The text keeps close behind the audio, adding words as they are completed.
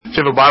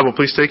If you have a Bible,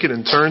 please take it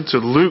and turn to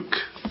Luke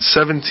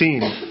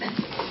 17.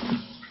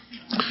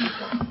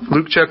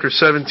 Luke chapter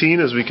 17,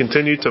 as we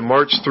continue to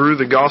march through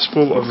the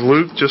Gospel of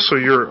Luke. Just so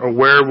you're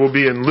aware, we'll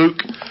be in Luke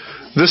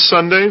this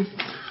Sunday.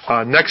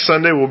 Next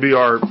Sunday will be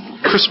our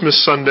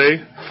Christmas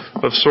Sunday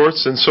of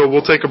sorts. And so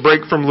we'll take a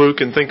break from Luke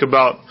and think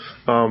about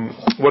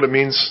what it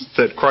means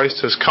that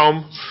Christ has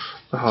come.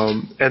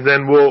 And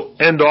then we'll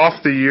end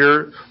off the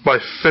year by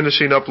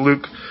finishing up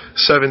Luke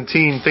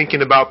 17,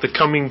 thinking about the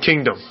coming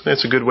kingdom.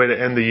 That's a good way to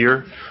end the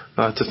year,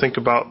 to think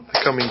about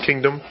the coming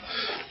kingdom.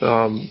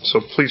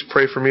 So please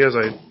pray for me as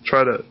I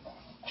try to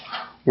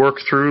work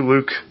through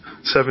Luke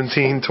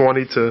 17,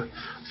 20 to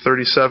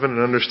 37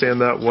 and understand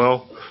that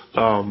well.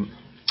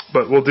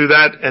 But we'll do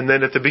that, and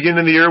then at the beginning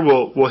of the year,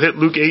 we'll hit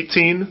Luke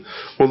 18.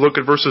 We'll look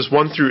at verses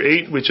 1 through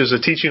 8, which is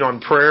a teaching on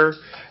prayer.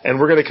 And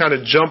we're going to kind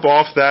of jump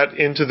off that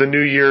into the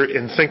new year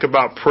and think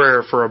about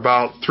prayer for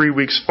about 3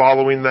 weeks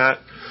following that.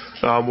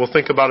 We'll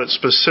think about it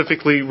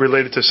specifically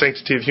related to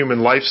Sanctity of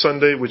Human Life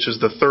Sunday, which is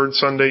the third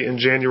Sunday in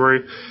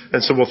January.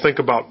 And so we'll think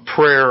about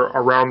prayer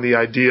around the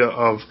idea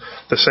of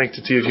the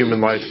sanctity of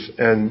human life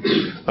and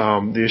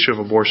the issue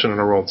of abortion in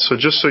our world. So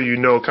just so you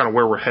know kind of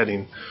where we're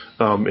heading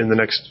in the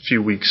next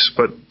few weeks.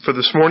 But for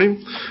this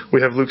morning,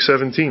 we have Luke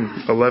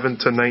 17, 11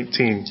 to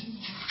 19.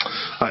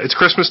 It's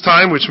Christmas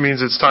time, which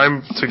means it's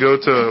time to go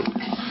to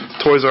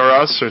Toys R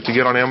Us or to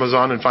get on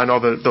Amazon and find all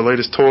the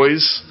latest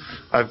toys.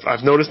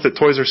 I've noticed that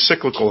toys are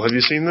cyclical. Have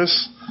you seen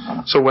this?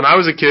 So when I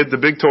was a kid, the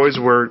big toys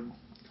were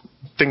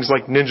things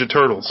like Ninja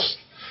Turtles.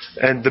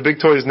 And the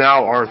big toys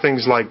now are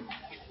things like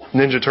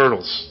Ninja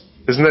Turtles.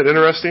 Isn't that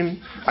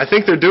interesting? I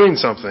think they're doing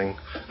something.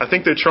 I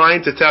think they're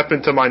trying to tap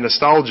into my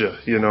nostalgia,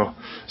 you know.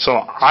 So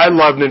I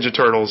love Ninja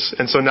Turtles,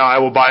 and so now I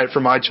will buy it for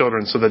my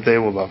children so that they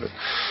will love it.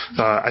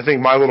 I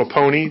think My Little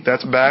Pony,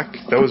 that's back.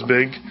 That was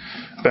big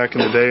back in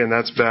the day, and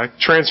that's back.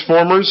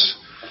 Transformers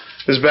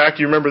is back.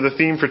 You remember the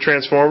theme for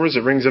Transformers?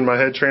 It rings in my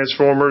head.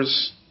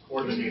 Transformers,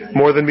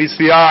 more than meets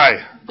the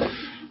eye.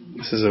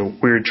 This is a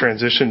weird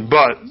transition,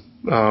 but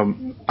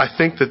I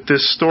think that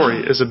this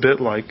story is a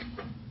bit like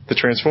the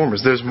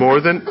Transformers. There's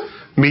more than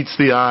meets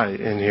the eye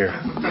in here.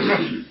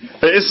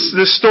 It's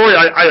this story,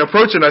 I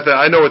approach it and I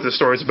thought, I know what this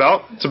story is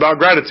about. It's about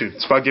gratitude.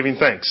 It's about giving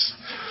thanks.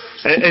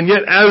 And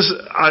yet, as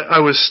I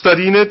was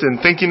studying it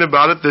and thinking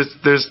about it,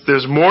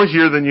 there's more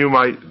here than you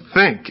might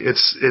think.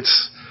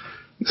 It's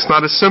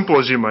not as simple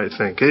as you might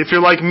think. If you're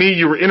like me,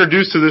 you were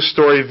introduced to this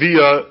story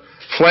via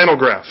flannel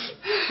graph.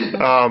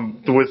 I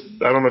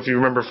don't know if you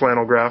remember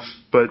flannel graph,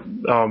 but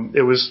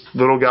it was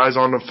little guys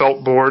on a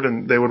felt board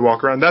and they would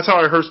walk around. That's how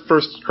I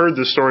first heard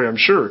this story, I'm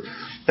sure.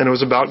 And it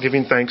was about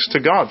giving thanks to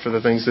God for the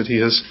things that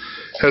He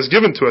has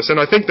given to us. And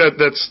I think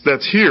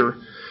that's here.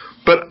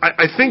 But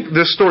I think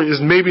this story is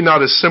maybe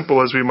not as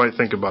simple as we might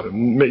think about it.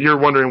 You're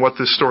wondering what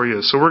this story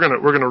is. So we're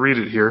gonna read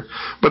it here.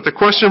 But the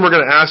question we're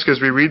gonna ask as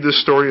we read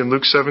this story in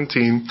Luke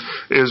 17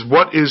 is,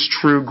 what is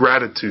true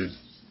gratitude?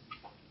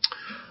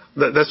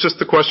 That's just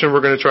the question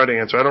we're going to try to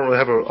answer. I don't really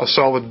have a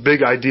solid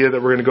big idea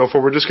that we're going to go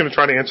for. We're just going to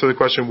try to answer the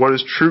question, what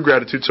is true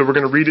gratitude? So we're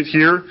going to read it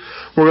here.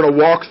 We're going to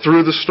walk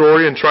through the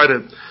story and try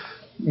to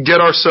get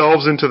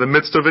ourselves into the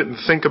midst of it and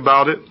think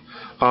about it.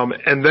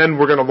 And then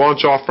we're going to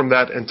launch off from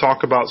that and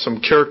talk about some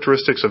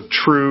characteristics of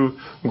true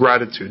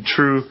gratitude,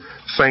 true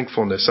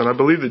thankfulness. And I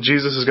believe that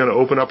Jesus is going to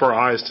open up our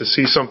eyes to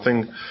see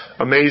something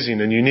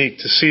amazing and unique,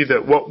 to see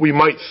that what we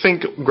might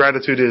think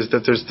gratitude is,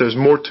 that there's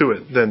more to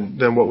it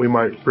than what we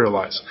might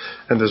realize.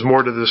 And there's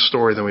more to this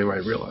story than we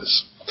might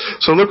realize.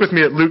 So look with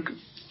me at Luke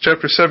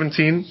chapter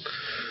 17, and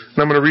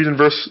I'm going to read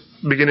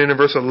beginning in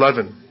verse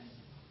 11.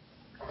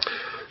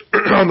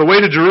 On the way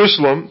to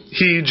Jerusalem,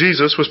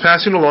 Jesus, was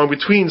passing along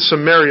between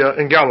Samaria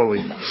and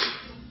Galilee.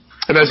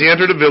 And as he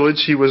entered a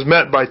village, he was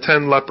met by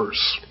 10 lepers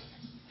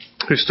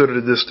who stood at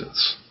a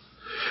distance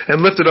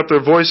and lifted up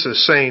their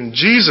voices, saying,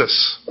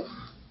 "Jesus,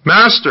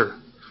 Master,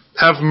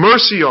 have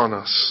mercy on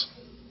us."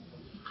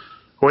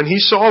 When he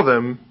saw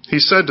them, he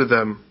said to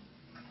them,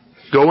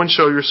 "Go and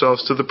show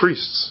yourselves to the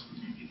priests."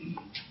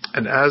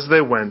 And as they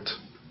went,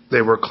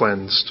 they were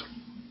cleansed.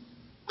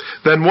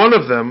 Then one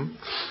of them,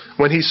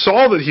 when he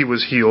saw that he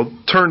was healed,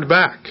 turned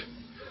back,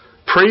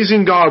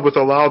 praising God with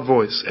a loud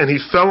voice, and he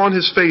fell on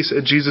his face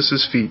at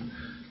Jesus' feet,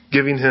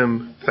 giving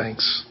him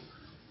thanks.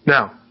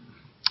 Now,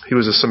 he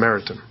was a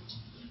Samaritan.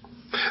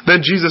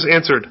 Then Jesus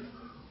answered,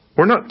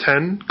 "Were not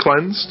 10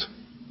 cleansed?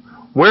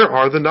 Where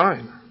are the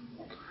 9?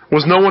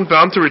 Was no one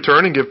found to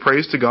return and give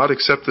praise to God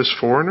except this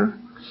foreigner?"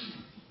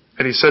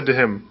 And he said to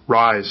him,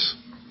 "Rise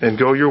and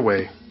go your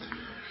way.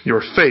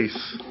 Your faith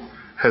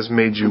has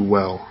made you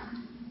well."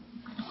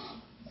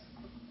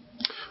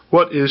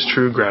 What is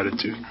true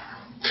gratitude?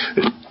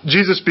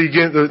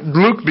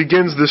 Luke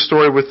begins this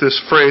story with this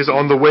phrase,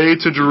 on the way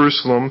to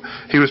Jerusalem,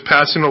 he was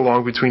passing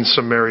along between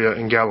Samaria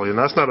and Galilee. And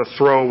that's not a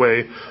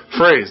throwaway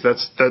phrase.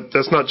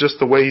 That's not just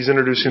the way he's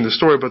introducing the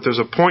story, but there's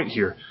a point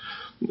here.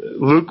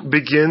 Luke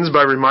begins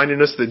by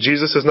reminding us that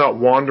Jesus is not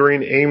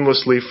wandering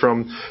aimlessly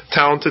from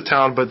town to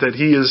town, but that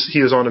he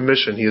is on a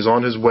mission. He is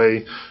on his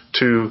way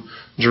to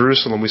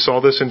Jerusalem. We saw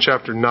this in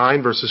chapter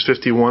 9, verses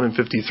 51 and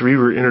 53. We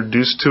were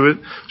introduced to it.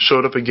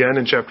 Showed up again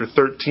in chapter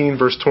 13,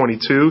 verse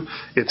 22.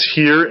 It's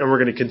here, and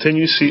we're going to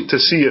continue to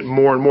see it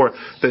more and more.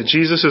 That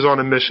Jesus is on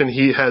a mission.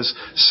 He has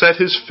set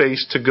his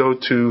face to go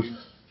to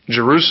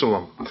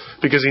Jerusalem,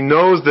 because he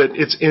knows that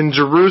it's in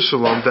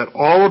Jerusalem that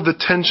all of the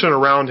tension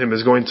around him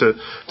is going to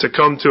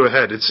come to a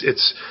head.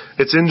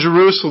 It's in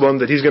Jerusalem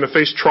that he's going to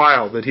face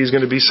trial, that he's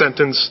going to be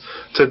sentenced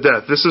to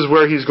death. This is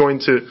where he's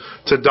going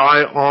to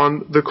die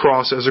on the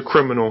cross as a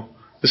criminal.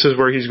 This is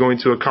where he's going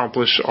to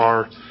accomplish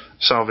our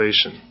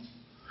salvation.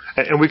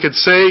 And we could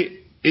say,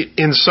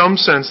 in some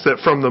sense, that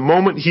from the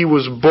moment he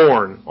was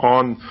born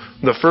on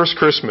the first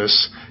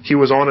Christmas, he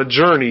was on a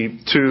journey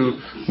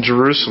to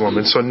Jerusalem.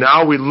 And so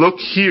now we look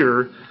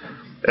here,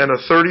 and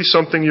a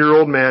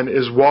 30-something-year-old man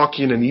is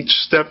walking, and each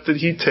step that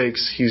he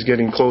takes, he's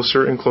getting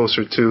closer and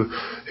closer to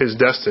his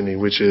destiny,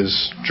 which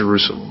is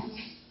Jerusalem.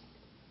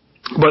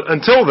 But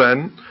until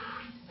then,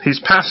 he's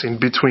passing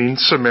between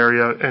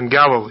Samaria and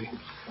Galilee,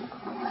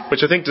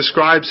 which I think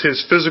describes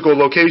his physical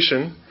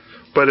location,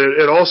 but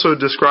it also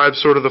describes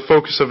sort of the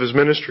focus of his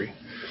ministry.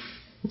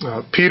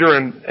 Peter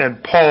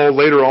and Paul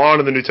later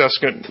on in the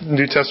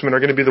New Testament are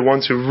going to be the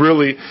ones who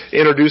really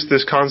introduce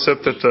this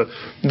concept that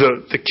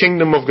the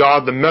kingdom of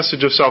God, the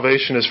message of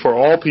salvation, is for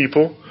all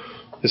people,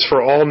 is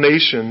for all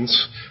nations.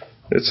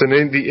 It's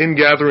the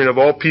ingathering of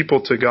all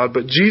people to God.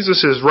 But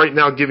Jesus is right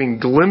now giving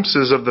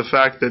glimpses of the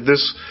fact that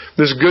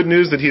this good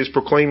news that he is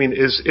proclaiming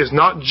is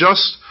not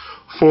just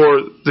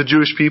for the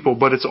Jewish people,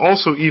 but it's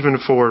also even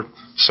for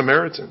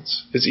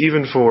Samaritans. It's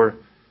even for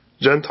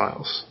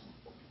Gentiles.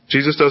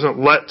 Jesus doesn't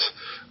let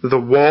the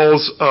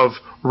walls of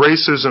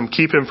racism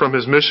keep him from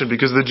his mission,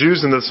 because the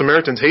Jews and the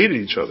Samaritans hated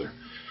each other.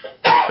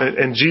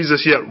 And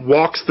Jesus yet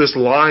walks this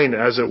line,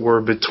 as it were,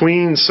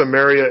 between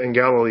Samaria and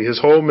Galilee. His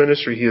whole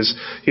ministry, he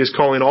is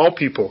calling all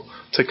people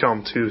to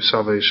come to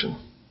salvation.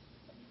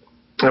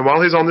 And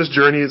while he's on this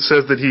journey, it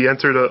says that he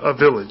entered a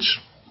village.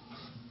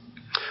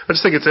 I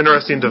just think it's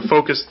interesting to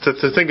focus,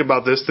 to think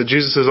about this, that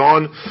Jesus is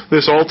on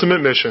this ultimate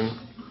mission,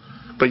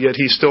 but yet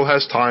he still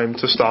has time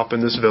to stop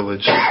in this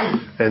village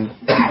and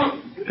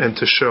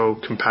to show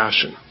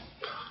compassion.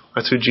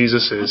 That's who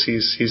Jesus is.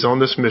 He's on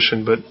this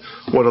mission, but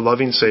what a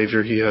loving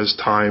Savior. He has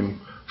time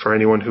for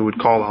anyone who would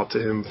call out to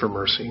him for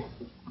mercy.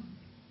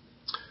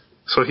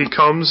 So he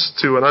comes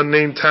to an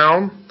unnamed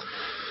town,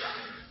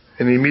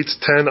 and he meets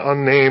 10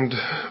 unnamed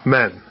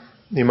men.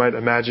 You might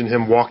imagine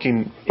him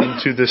walking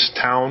into this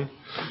town.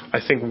 I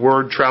think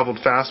word traveled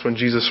fast when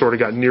Jesus sort of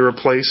got near a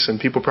place, and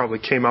people probably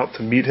came out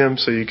to meet him,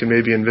 so you can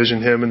maybe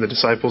envision him and the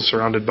disciples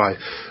surrounded by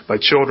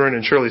children.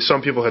 And surely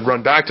some people had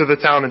run back to the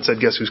town and said,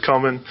 guess who's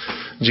coming?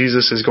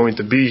 Jesus is going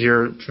to be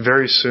here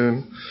very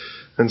soon.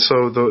 And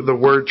so the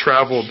word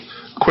traveled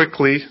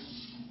quickly,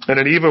 and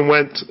it even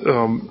went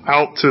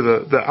out to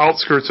the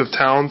outskirts of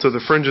town, to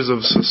the fringes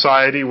of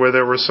society, where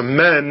there were some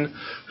men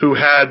who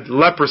had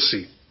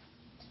leprosy.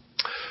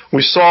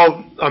 We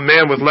saw a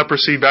man with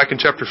leprosy back in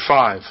chapter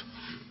 5.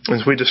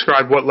 As we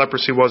described what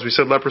leprosy was, we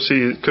said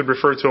leprosy could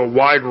refer to a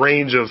wide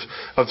range of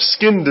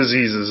skin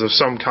diseases of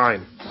some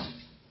kind.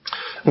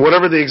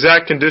 Whatever the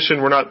exact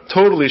condition, we're not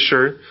totally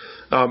sure,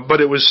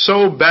 but it was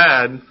so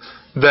bad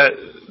that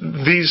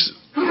these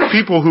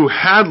people who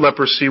had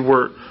leprosy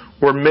were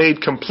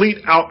made complete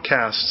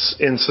outcasts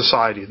in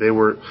society. They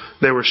were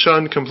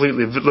shunned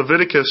completely.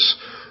 Leviticus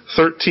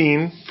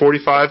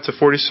 13:45 to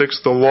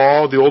 46, the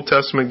law, the Old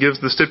Testament,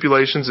 gives the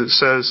stipulations. It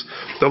says,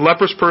 the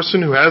leprous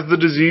person who has the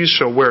disease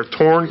shall wear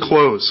torn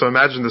clothes. So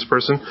imagine this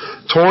person.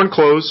 Torn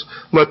clothes,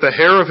 let the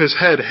hair of his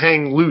head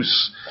hang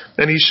loose,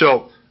 and he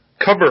shall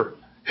cover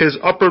his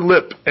upper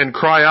lip and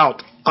cry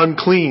out,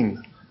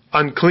 unclean,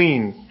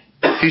 unclean.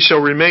 He shall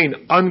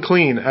remain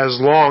unclean as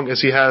long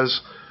as he has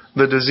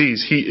the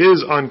disease. He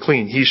is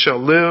unclean. He shall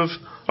live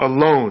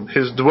alone.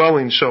 His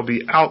dwelling shall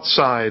be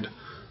outside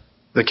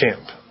the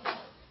camp.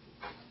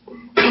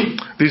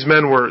 These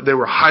men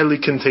were highly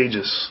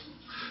contagious.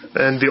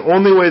 And the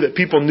only way that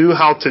people knew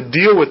how to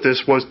deal with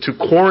this was to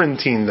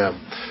quarantine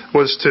them,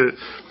 was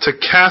to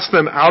cast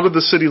them out of the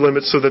city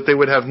limits so that they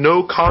would have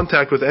no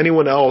contact with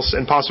anyone else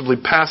and possibly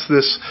pass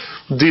this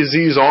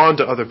disease on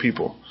to other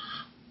people.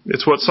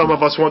 It's what some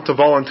of us want to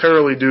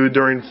voluntarily do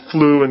during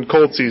flu and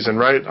cold season,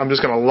 right? I'm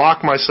just going to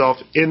lock myself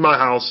in my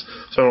house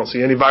so I don't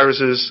see any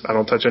viruses, I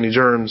don't touch any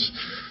germs.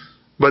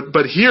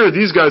 But here,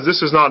 these guys,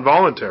 this is not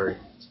voluntary.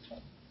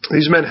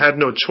 These men had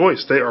no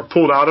choice. They are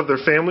pulled out of their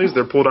families,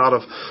 they're pulled out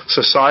of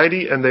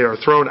society, and they are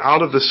thrown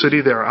out of the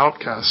city. They are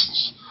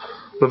outcasts.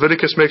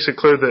 Leviticus makes it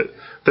clear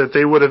that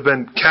they would have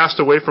been cast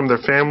away from their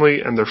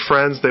family and their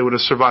friends. They would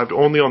have survived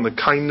only on the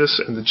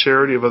kindness and the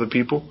charity of other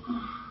people.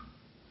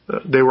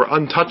 They were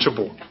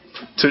untouchable.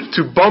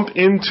 To bump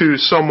into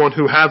someone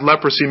who had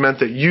leprosy meant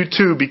that you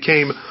too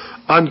became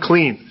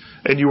unclean,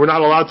 and you were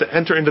not allowed to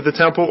enter into the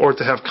temple or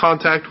to have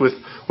contact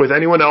with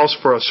anyone else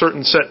for a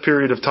certain set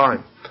period of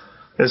time.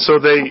 And so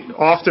they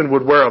often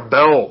would wear a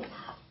bell.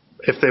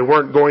 If they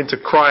weren't going to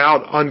cry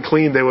out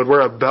unclean, they would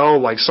wear a bell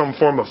like some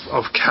form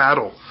of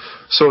cattle,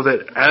 so that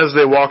as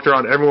they walked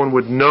around, everyone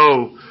would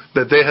know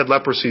that they had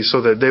leprosy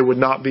so that they would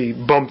not be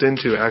bumped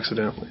into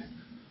accidentally.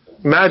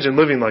 Imagine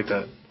living like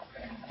that.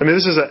 I mean,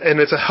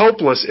 it's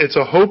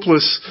a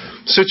hopeless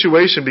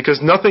situation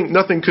because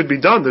nothing could be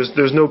done.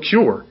 There's no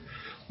cure.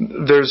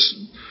 There's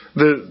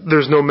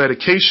no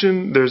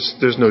medication.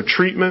 There's no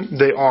treatment.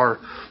 They are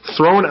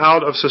thrown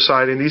out of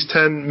society. And these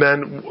 10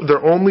 men,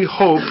 their only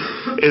hope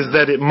is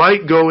that it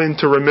might go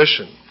into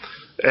remission.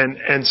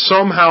 And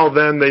somehow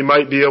then they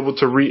might be able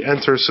to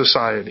re-enter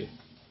society.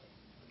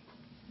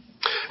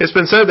 It's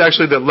been said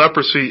actually that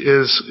leprosy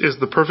is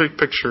the perfect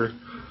picture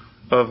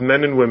of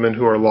men and women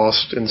who are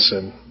lost in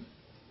sin.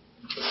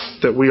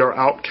 That we are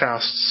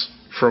outcasts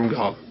from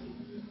God.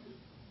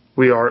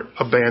 We are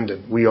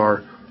abandoned. We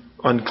are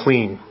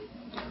unclean.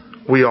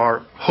 We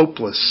are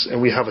hopeless,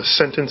 and we have a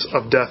sentence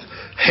of death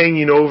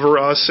hanging over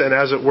us and,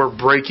 as it were,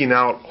 breaking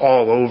out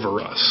all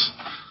over us.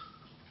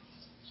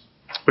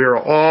 We are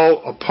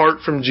all,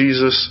 apart from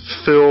Jesus,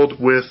 filled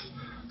with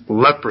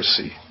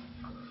leprosy.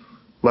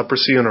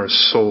 Leprosy in our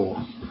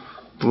soul.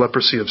 The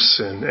leprosy of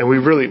sin. And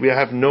we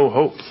have no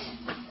hope.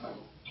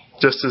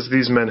 Just as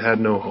these men had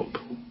no hope.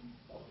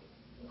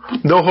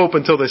 No hope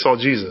until they saw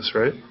Jesus,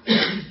 right?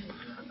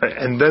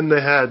 And then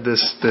they had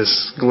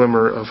this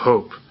glimmer of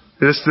hope.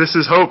 This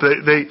is hope.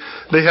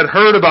 They had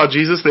heard about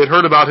Jesus. They had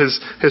heard about his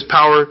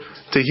power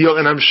to heal.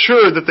 And I'm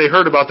sure that they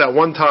heard about that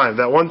one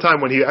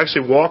time when he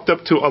actually walked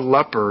up to a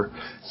leper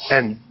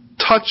and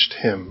touched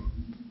him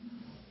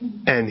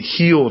and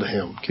healed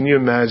him. Can you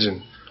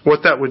imagine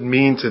what that would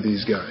mean to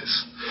these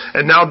guys?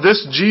 And now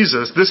this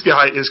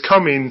guy is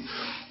coming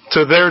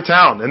to their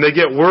town, and they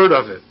get word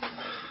of it.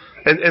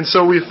 And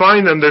so we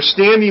find them, they're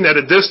standing at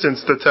a distance,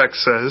 the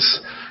text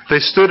says.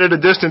 They stood at a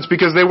distance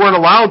because they weren't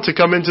allowed to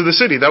come into the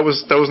city. That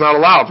was not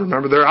allowed.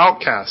 Remember, they're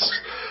outcasts.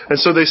 And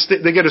so they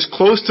get as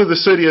close to the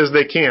city as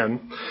they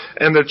can,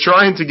 and they're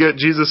trying to get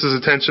Jesus'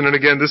 attention. And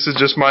again, this is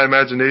just my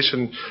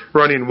imagination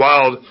running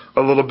wild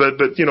a little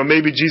bit, but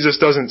maybe Jesus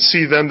doesn't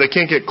see them. They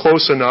can't get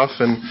close enough,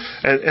 and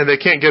they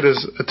can't get his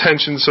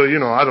attention. So,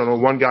 I don't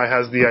know, one guy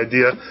has the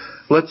idea,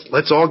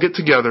 let's all get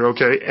together,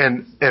 okay?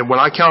 And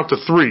when I count to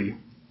 3,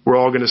 we're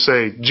all going to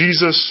say,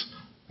 Jesus,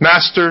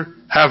 Master,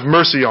 have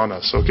mercy on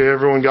us. Okay,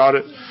 everyone got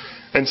it?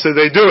 And so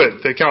they do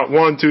it. They count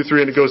 1, 2,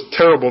 3, and it goes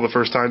terrible the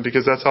first time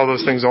because that's how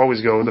those things always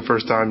go the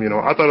first time.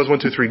 I thought it was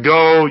 1, 2, 3,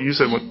 go. You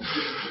said 1.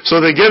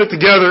 So they get it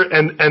together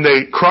and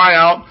they cry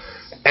out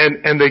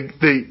and they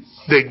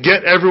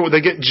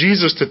get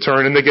Jesus to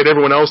turn and they get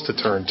everyone else to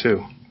turn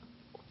too.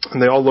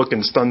 And they all look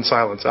in stunned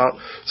silence out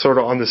sort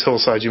of on this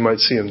hillside. You might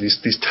see them.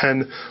 These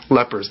 10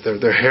 lepers.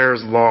 Their hair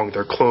is long.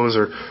 Their clothes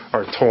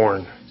are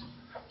torn.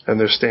 And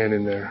they're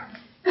standing there.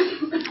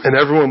 And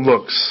everyone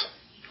looks.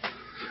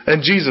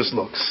 And Jesus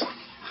looks.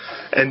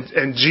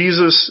 And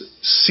Jesus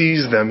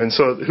sees them. And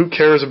so who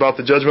cares about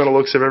the judgmental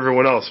looks of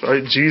everyone else,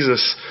 right?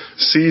 Jesus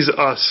sees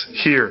us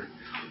here.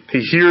 He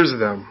hears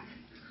them.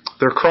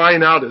 They're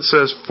crying out, it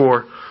says,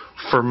 for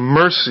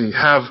mercy.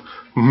 Have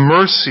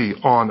mercy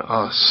on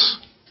us.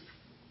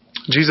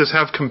 Jesus,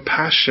 have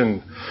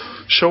compassion.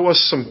 Show us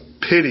some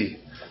pity.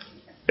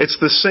 It's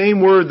the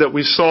same word that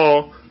we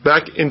saw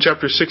back in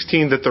chapter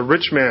 16 that the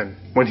rich man,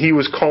 when he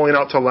was calling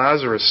out to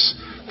Lazarus,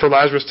 for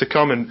Lazarus to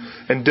come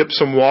and dip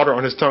some water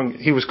on his tongue,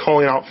 he was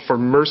calling out for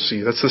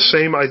mercy. That's the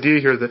same idea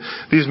here, that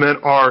these men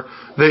are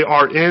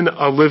in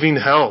a living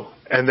hell,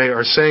 and they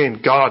are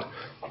saying, God,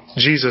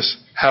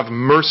 Jesus, have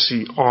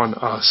mercy on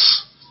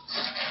us.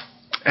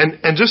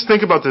 And just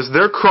think about this.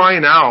 They're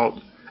crying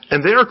out,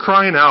 and they are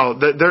crying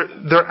out, that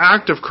their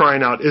act of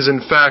crying out is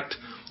in fact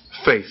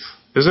faith,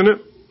 isn't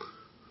it?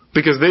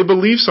 Because they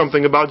believe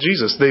something about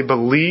Jesus. They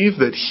believe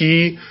that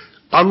he,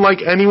 unlike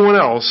anyone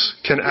else,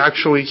 can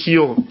actually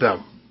heal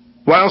them.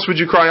 Why else would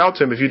you cry out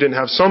to him if you didn't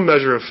have some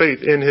measure of faith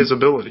in his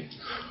ability?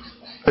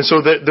 And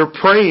so they're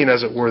praying,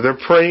 as it were. They're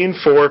praying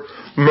for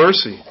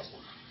mercy.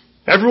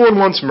 Everyone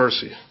wants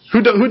mercy.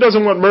 Who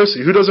doesn't want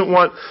mercy? Who doesn't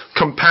want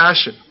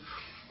compassion?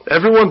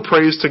 Everyone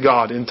prays to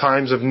God in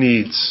times of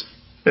needs.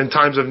 In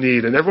times of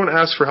need. And everyone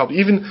asks for help.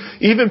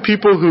 Even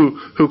people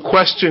who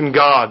question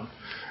God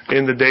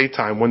in the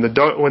daytime, when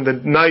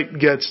the night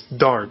gets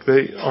dark,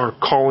 they are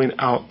calling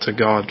out to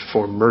God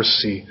for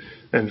mercy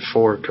and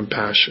for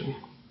compassion.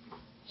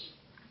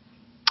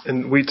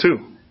 And we too.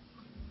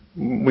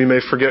 We may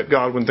forget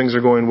God when things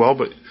are going well,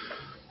 but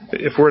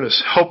if we're in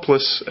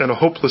a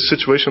hopeless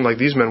situation like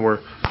these men were,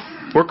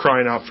 we're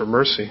crying out for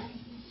mercy.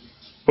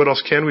 What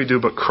else can we do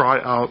but cry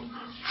out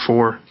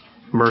for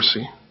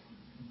mercy?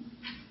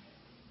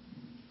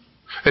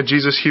 And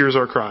Jesus hears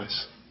our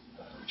cries.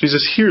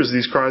 Jesus hears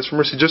these cries for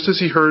mercy, just as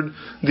he heard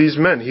these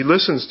men. He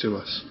listens to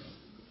us.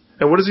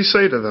 And what does he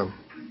say to them?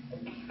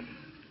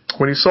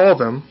 When he saw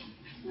them,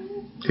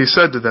 he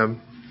said to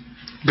them,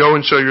 go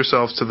and show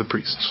yourselves to the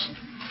priests.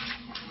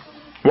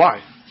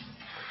 Why?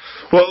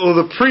 Well,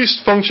 the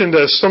priest functioned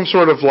as some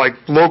sort of like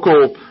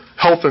local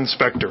health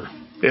inspector.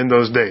 in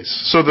those days.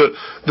 So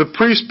the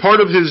priest, part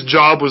of his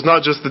job was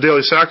not just the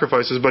daily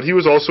sacrifices, but he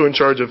was also in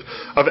charge of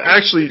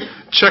actually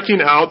checking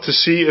out to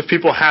see if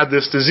people had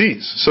this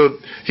disease. So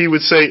he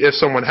would say if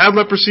someone had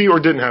leprosy or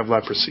didn't have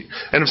leprosy.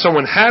 And if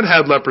someone had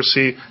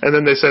leprosy and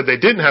then they said they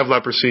didn't have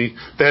leprosy,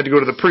 they had to go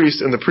to the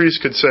priest, and the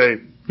priest could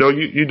say, no,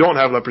 you don't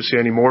have leprosy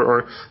anymore,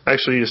 or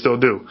actually you still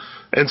do.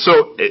 And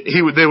so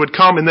they would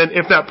come, and then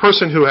if that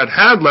person who had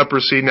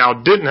leprosy now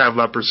didn't have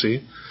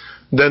leprosy,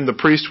 then the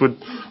priest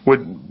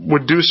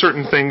would do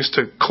certain things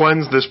to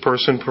cleanse this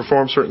person,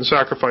 perform certain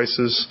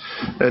sacrifices,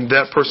 and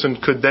that person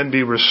could then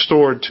be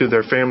restored to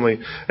their family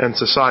and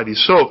society.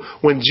 So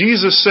when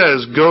Jesus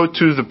says, go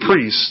to the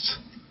priest,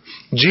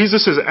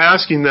 Jesus is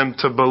asking them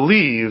to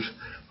believe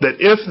that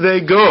if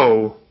they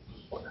go,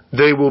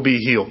 they will be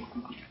healed.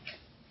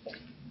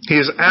 He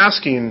is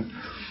asking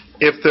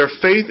if their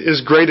faith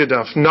is great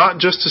enough, not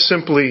just to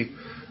simply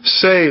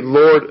say,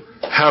 Lord,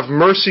 have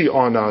mercy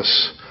on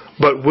us,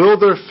 but will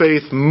their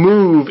faith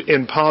move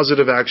in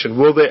positive action?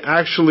 Will they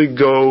actually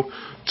go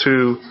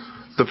to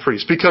the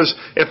priest? Because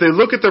if they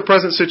look at their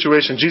present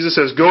situation, Jesus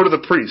says, go to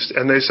the priest.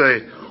 And they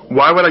say,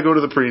 why would I go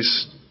to the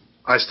priest?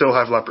 I still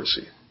have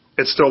leprosy.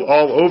 It's still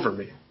all over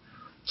me.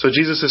 So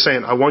Jesus is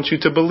saying, I want you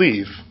to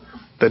believe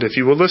that if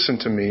you will listen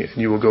to me and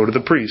you will go to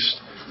the priest,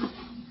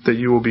 that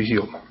you will be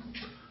healed.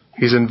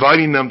 He's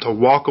inviting them to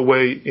walk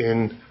away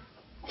in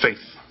faith.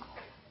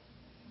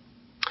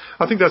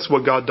 I think that's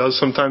what God does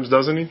sometimes,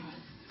 doesn't he?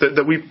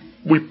 That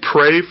we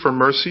pray for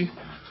mercy,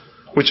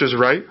 which is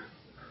right.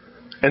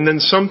 And then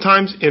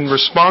sometimes in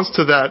response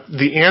to that,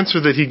 the answer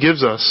that he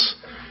gives us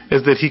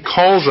is that he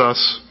calls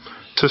us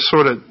to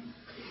sort of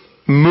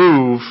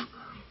move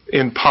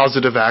in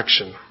positive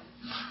action.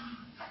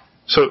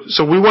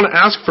 So we want to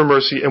ask for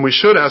mercy, and we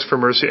should ask for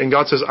mercy, and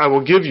God says, I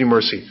will give you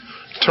mercy.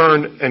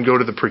 Turn and go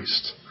to the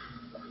priest.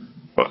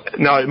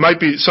 Now, it might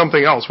be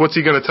something else. What's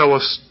he going to tell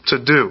us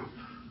to do?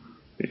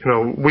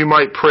 We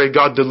might pray,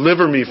 God,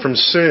 deliver me from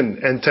sin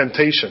and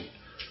temptation.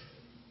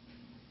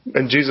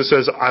 And Jesus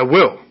says, I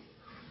will.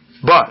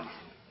 But,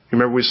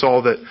 remember we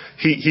saw that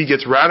he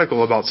gets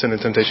radical about sin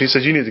and temptation. He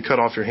says, you need to cut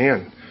off your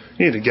hand.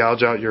 You need to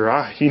gouge out your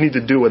eye. You need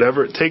to do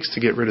whatever it takes to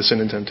get rid of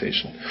sin and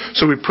temptation.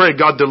 So we pray,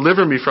 God,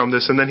 deliver me from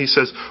this. And then he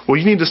says, well,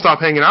 you need to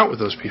stop hanging out with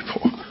those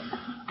people.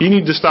 You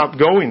need to stop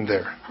going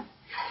there.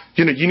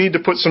 You need to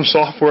put some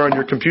software on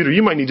your computer.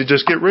 You might need to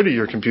just get rid of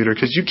your computer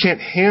because you can't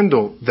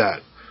handle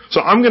that.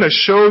 So I'm going to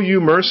show you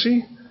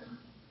mercy,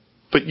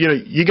 but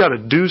you got to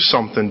do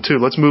something too.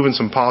 Let's move in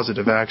some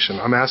positive action.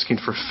 I'm asking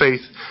for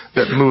faith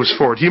that moves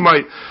forward. He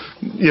might,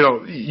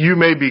 you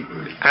may be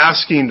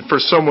asking for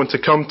someone to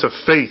come to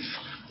faith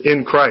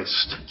in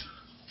Christ.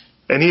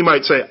 And he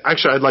might say,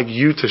 actually, I'd like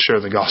you to share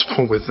the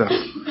gospel with them.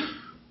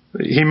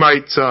 You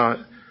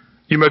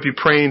might be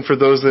praying for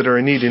those that are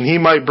in need, and he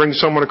might bring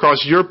someone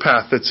across your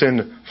path that's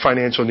in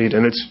financial need,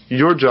 and it's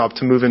your job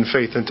to move in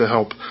faith and to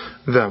help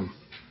them.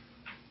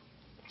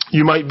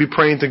 You might be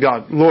praying to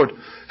God, Lord,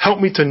 help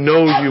me to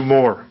know you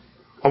more.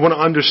 I want to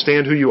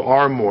understand who you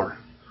are more.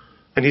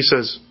 And he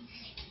says,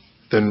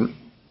 then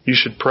you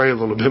should pray a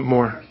little bit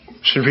more. You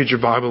should read your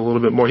Bible a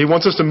little bit more. He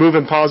wants us to move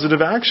in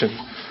positive action.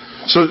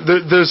 So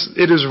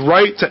it is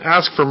right to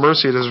ask for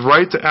mercy. It is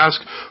right to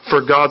ask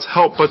for God's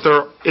help. But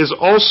there is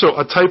also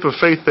a type of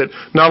faith that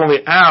not only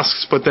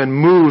asks, but then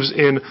moves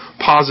in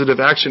positive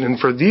action. And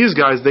for these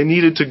guys, they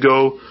needed to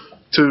go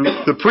to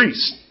the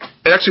priest.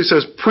 It actually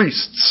says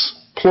priests,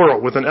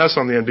 plural, with an S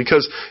on the end.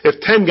 Because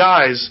if 10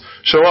 guys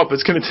show up,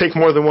 it's going to take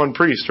more than one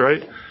priest,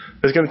 right?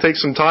 It's going to take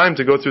some time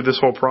to go through this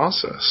whole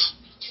process.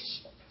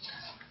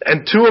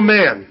 And to a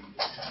man,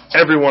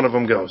 every one of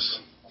them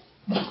goes.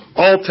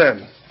 All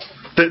 10.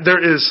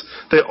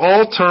 They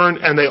all turn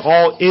and they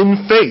all,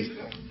 in faith,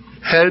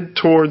 head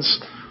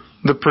towards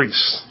the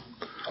priest.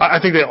 I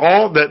think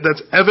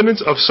that's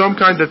evidence of some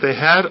kind that they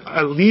had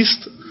at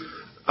least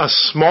a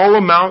small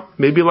amount,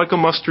 maybe like a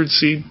mustard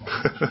seed,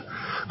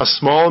 a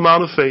small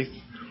amount of faith.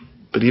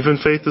 But even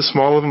faith as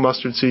small as a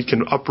mustard seed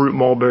can uproot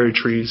mulberry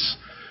trees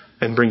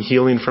and bring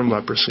healing from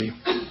leprosy.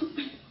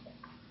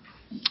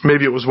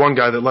 Maybe it was one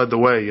guy that led the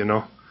way,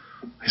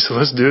 He said,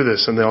 let's do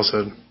this. And they all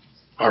said,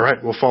 all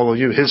right, we'll follow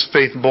you. His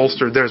faith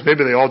bolstered theirs.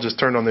 Maybe they all just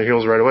turned on their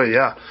heels right away.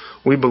 Yeah,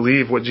 we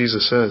believe what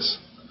Jesus says.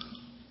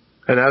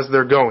 And as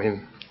they're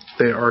going,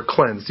 they are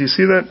cleansed. Do you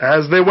see that?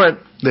 As they went,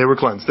 they were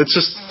cleansed.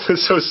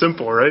 It's so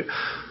simple, right?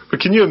 But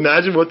can you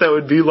imagine what that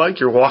would be like?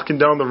 You're walking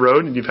down the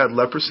road and you've had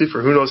leprosy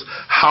for who knows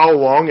how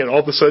long, and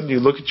all of a sudden you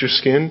look at your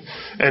skin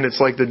and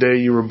it's like the day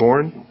you were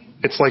born.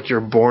 It's like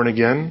you're born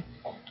again.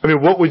 I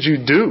mean, what would you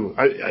do?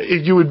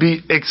 You would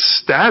be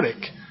ecstatic.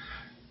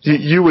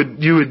 You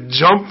would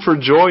jump for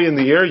joy in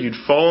the air. You'd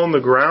fall on the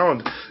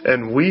ground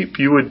and weep.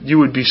 You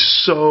would be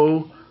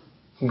so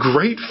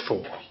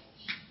grateful.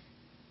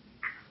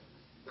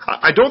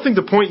 I don't think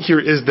the point here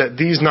is that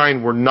these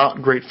 9 were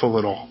not grateful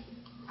at all.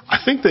 I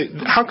think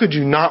that, how could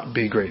you not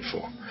be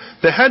grateful?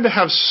 They had to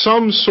have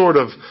some sort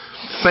of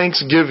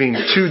thanksgiving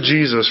to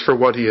Jesus for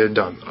what he had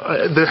done.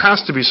 There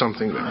has to be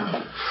something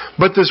there.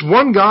 But this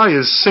one guy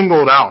is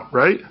singled out,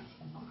 right?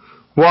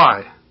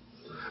 Why?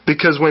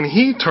 Because when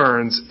he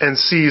turns and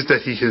sees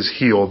that he is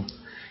healed,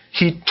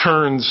 he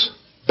turns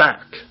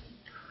back.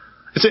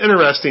 It's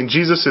interesting.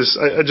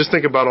 I just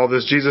think about all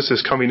this. Jesus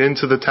is coming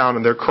into the town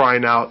and they're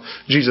crying out.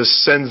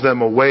 Jesus sends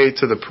them away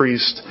to the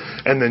priest,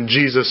 and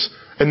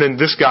then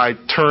this guy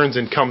turns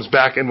and comes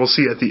back, and we'll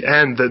see at the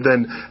end that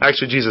then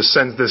actually Jesus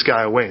sends this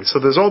guy away. So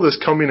there's all this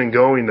coming and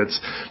going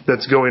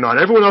that's going on.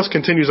 Everyone else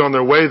continues on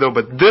their way though,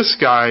 but this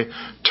guy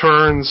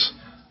turns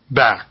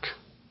back.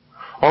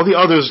 All the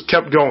others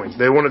kept going.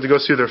 They wanted to go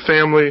see their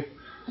family.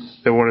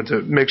 They wanted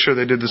to make sure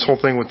they did this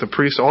whole thing with the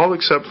priest, all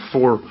except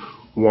for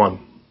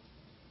one.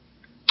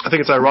 I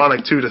think it's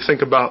ironic too to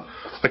think about,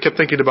 I kept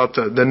thinking about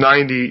the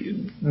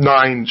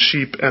 99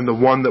 sheep and the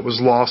one that was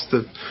lost,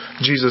 that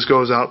Jesus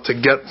goes out to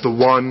get the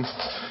one,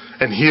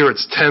 and here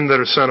it's 10 that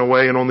are sent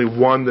away and only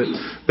one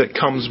that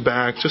comes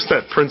back. Just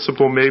that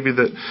principle maybe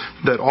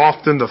that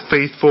often the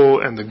faithful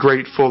and the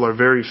grateful are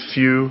very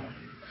few.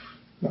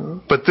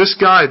 But this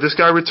guy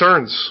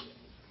returns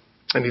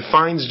and he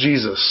finds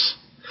Jesus.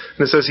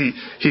 And it says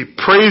he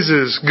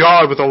praises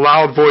God with a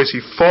loud voice.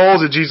 He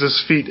falls at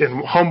Jesus' feet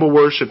in humble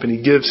worship and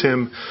he gives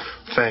him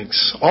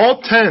thanks.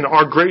 All 10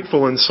 are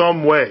grateful in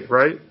some way,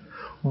 right?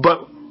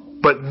 But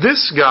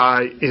this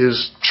guy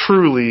is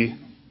truly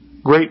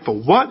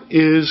grateful. What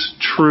is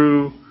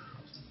true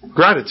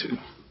gratitude?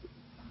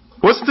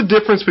 What's the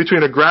difference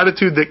between a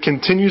gratitude that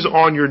continues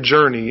on your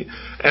journey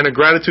and a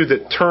gratitude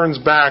that turns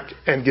back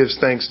and gives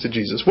thanks to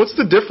Jesus? What's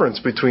the difference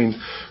between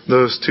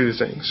those two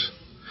things?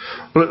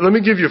 Let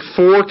me give you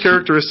 4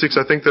 characteristics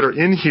I think that are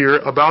in here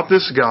about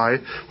this guy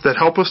that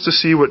help us to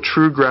see what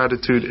true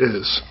gratitude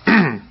is.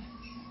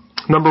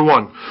 Number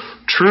 1,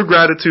 true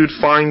gratitude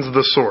finds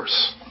the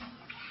source.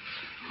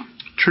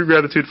 True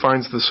gratitude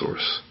finds the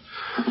source.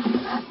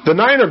 The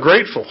 9 are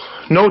grateful,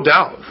 no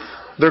doubt.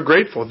 They're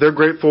grateful. They're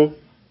grateful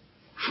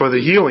for the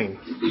healing.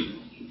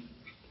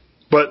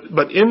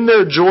 But in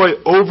their joy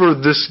over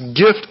this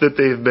gift that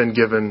they've been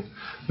given,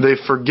 they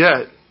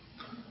forget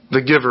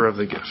the giver of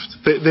the gift.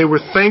 They were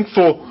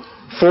thankful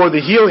for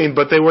the healing,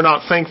 but they were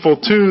not thankful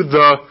to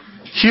the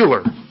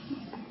healer.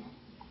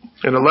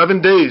 In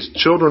 11 days,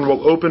 children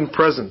will open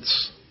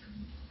presents,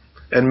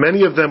 and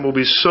many of them will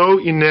be so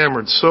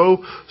enamored,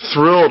 so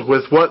thrilled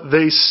with what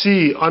they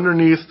see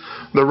underneath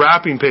the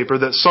wrapping paper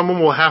that someone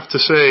will have to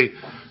say,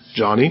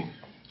 "Johnny,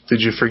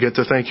 did you forget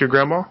to thank your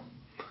grandma?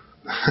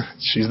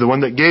 She's the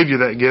one that gave you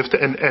that gift."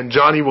 And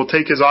Johnny will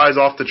take his eyes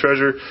off the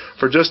treasure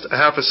for just a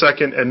half a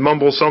second and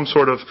mumble some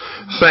sort of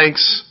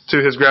thanks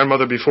to his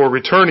grandmother before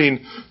returning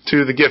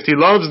to the gift. He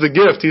loves the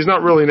gift. He's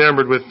not really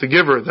enamored with the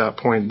giver at that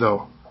point,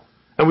 though.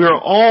 And we are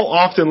all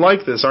often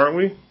like this, aren't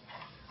we?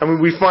 I mean,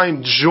 we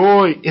find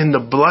joy in the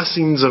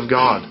blessings of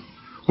God.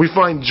 We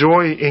find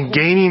joy in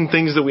gaining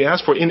things that we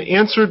ask for. In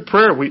answered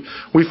prayer, we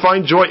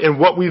find joy in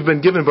what we've been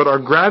given, but our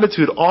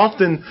gratitude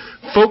often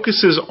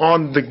focuses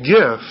on the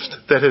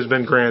gift that has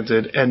been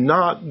granted and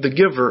not the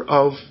giver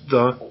of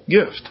the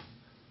gift.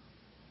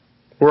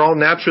 We're all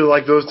naturally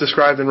like those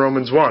described in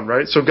Romans 1,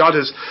 right? So God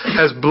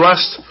has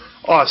blessed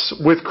us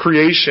with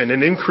creation,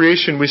 and in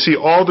creation we see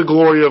all the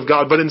glory of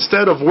God, but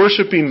instead of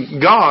worshiping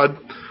God,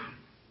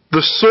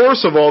 the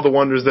source of all the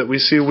wonders that we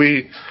see,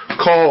 we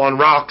call on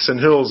rocks and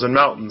hills and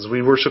mountains.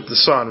 We worship the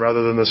sun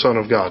rather than the Son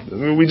of God. I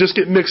mean, we just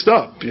get mixed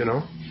up, you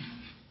know.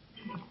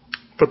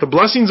 But the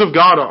blessings of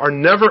God are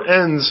never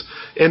ends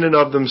in and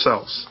of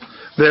themselves.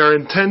 They are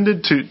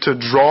intended to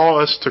draw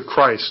us to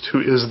Christ,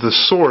 who is the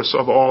source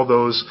of all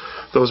those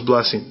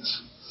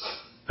blessings.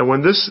 And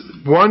when this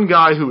one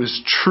guy who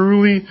is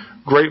truly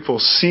grateful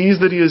sees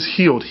that he is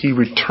healed, he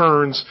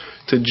returns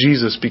to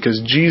Jesus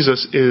because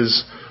Jesus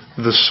is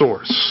the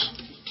source.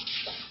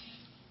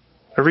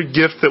 Every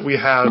gift that we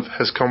have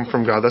has come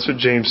from God. That's what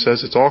James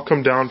says. It's all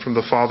come down from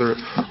the Father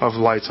of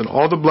lights. And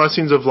all the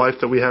blessings of life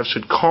that we have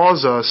should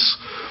cause us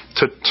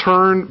to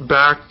turn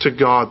back to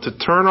God, to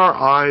turn our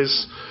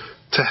eyes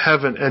to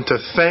heaven, and to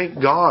thank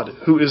God,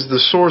 who is the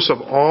source of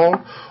all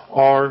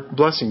our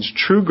blessings.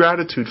 True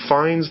gratitude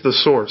finds the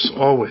source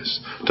always.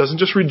 It doesn't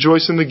just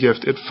rejoice in the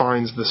gift, it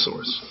finds the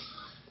source.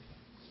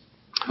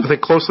 I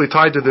think closely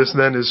tied to this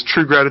then is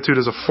true gratitude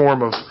as a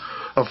form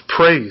of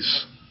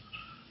praise.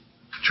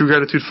 True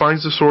gratitude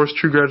finds the source.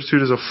 True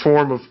gratitude is a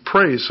form of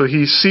praise. So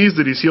he sees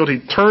that he's healed. He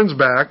turns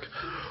back,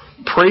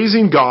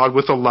 praising God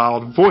with a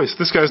loud voice.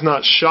 This guy's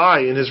not shy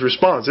in his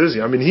response, is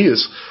he? I mean, he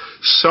is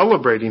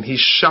celebrating. He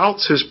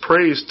shouts his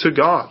praise to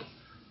God.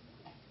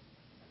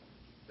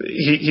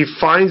 He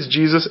finds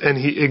Jesus and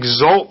he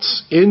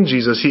exalts in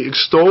Jesus. He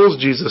extols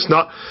Jesus,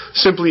 not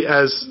simply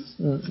as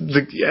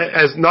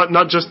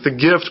not just the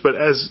gift, but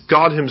as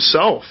God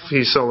himself.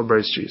 He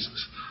celebrates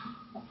Jesus.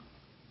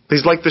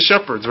 He's like the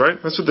shepherds, right?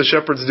 That's what the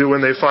shepherds do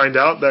when they find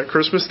out that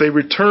Christmas. They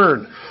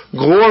return,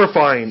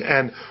 glorifying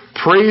and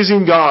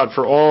praising God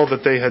for all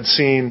that they had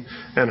seen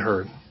and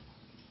heard.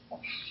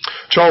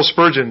 Charles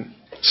Spurgeon,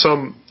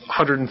 some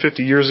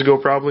 150 years ago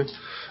probably,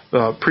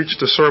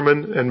 preached a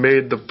sermon and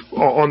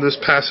on this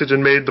passage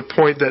and made the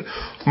point that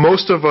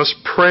most of us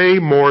pray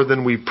more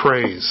than we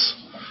praise.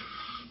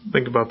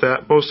 Think about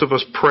that. Most of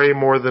us pray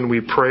more than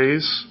we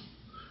praise.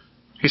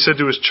 He said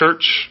to his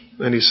church,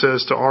 and he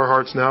says to our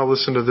hearts now,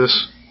 listen to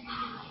this,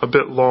 a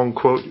bit long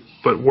quote,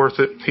 but worth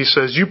it. He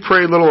says, you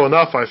pray little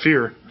enough, I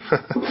fear.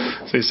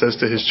 So he says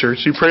to his church,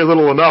 you pray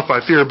little enough,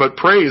 I fear, but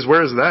praise,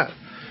 where is that?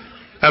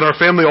 At our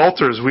family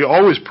altars, we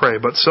always pray,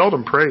 but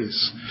seldom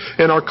praise.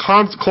 In our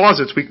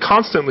closets, we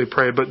constantly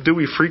pray, but do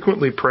we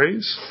frequently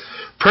praise?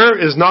 Prayer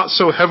is not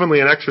so heavenly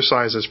an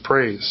exercise as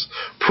praise.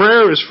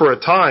 Prayer is for a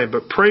time,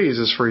 but praise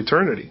is for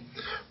eternity.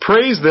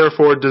 Praise,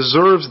 therefore,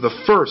 deserves the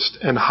first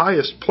and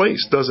highest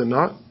place, does it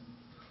not?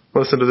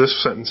 Listen to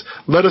this sentence.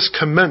 Let us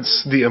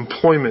commence the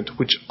employment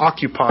which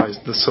occupies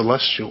the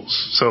celestials.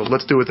 So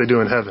let's do what they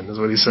do in heaven, is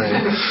what he's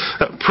saying.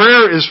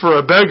 Prayer is for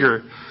a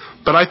beggar,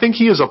 but I think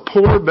he is a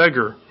poor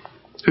beggar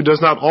who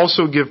does not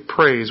also give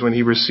praise when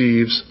he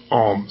receives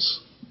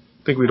alms.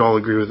 I think we'd all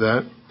agree with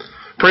that.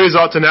 Praise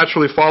ought to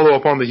naturally follow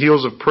upon the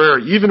heels of prayer,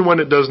 even when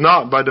it does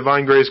not, by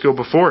divine grace, go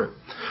before it.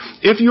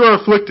 If you are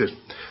afflicted,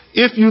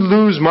 if you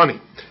lose money,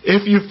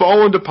 if you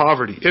fall into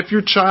poverty, if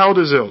your child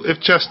is ill,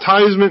 if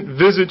chastisement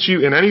visits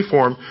you in any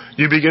form,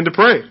 you begin to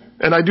pray.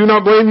 And I do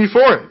not blame you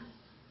for it.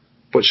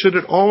 But should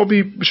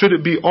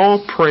it be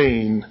all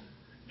praying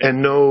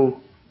and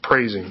no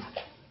praising?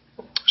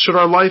 Should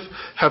our life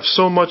have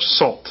so much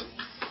salt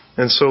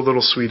and so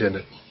little sweet in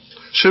it?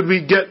 Should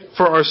we get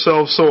for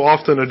ourselves so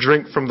often a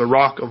drink from the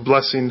rock of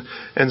blessing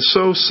and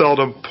so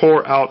seldom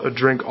pour out a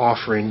drink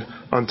offering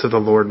unto the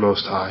Lord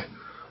Most High?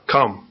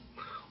 Come,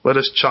 let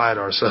us chide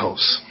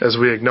ourselves as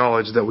we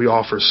acknowledge that we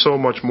offer so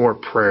much more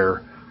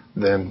prayer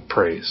than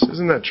praise.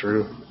 Isn't that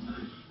true?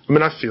 I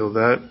mean, I feel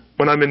that.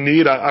 When I'm in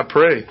need, I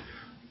pray.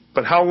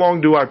 But how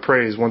long do I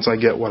praise once I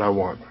get what I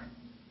want?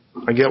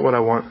 I get what I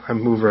want, I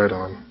move right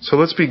on. So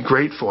let's be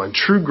grateful. And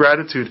true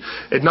gratitude,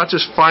 it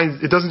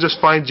doesn't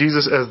just find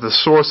Jesus as the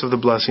source of the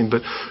blessing,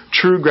 but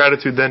true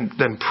gratitude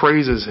then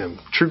praises Him.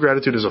 True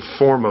gratitude is a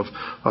form of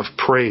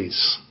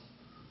praise.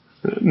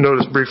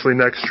 Notice briefly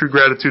next, true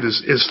gratitude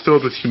is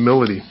filled with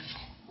humility.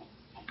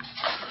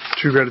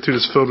 True gratitude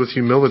is filled with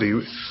humility.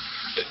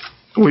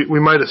 We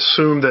might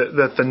assume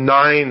that the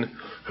 9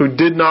 who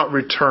did not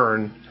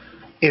return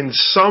in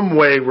some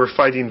way were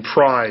fighting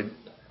pride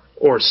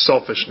or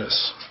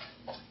selfishness,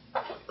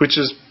 which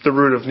is the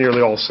root of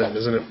nearly all sin,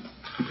 isn't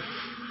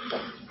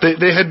it?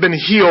 They had been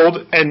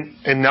healed,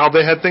 and now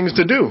they had things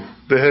to do.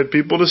 They had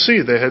people to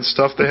see. They had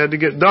stuff they had to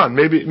get done.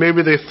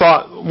 Maybe they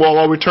thought, well,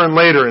 I'll return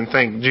later and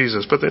thank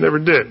Jesus, but they never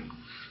did.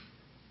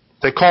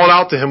 They called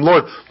out to Him,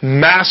 Lord,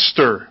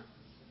 Master.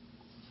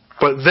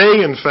 But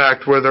they, in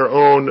fact, were their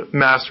own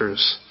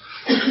masters.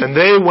 And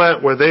they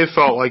went where they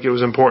felt like it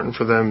was important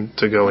for them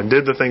to go and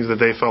did the things that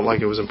they felt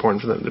like it was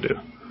important for them to do.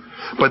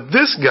 But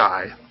this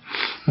guy,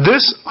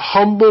 this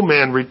humble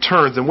man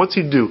returns, and what's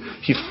he do?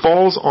 He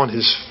falls on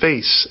his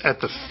face at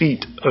the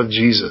feet of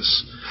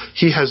Jesus.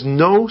 He has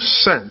no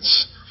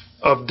sense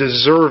of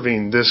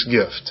deserving this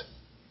gift.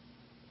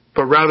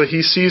 But rather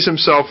he sees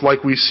himself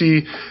like we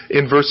see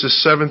in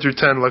verses 7 through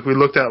 10, like we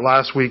looked at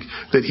last week,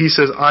 that he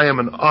says, I am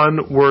an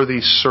unworthy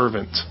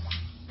servant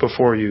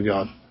before you,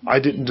 God. I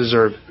didn't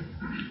deserve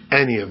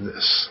any of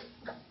this.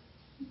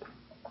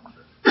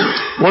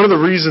 One of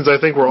the reasons I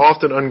think we're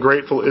often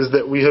ungrateful is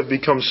that we have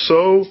become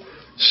so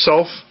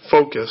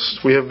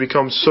self-focused, we have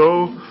become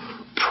so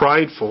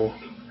prideful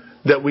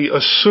that we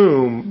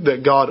assume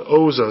that God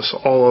owes us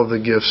all of the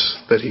gifts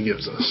that He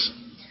gives us.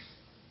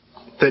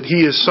 That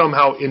He is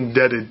somehow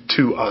indebted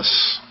to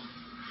us.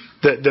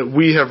 That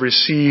we have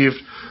received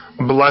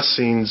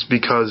blessings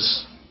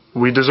because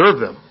we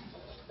deserve them.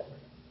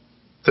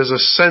 There's a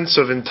sense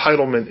of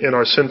entitlement in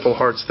our sinful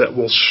hearts that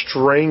will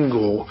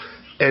strangle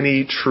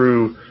any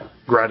true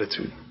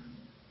gratitude.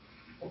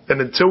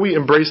 And until we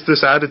embrace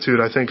this attitude,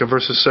 I think, of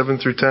verses 7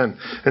 through 10,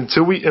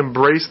 until we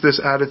embrace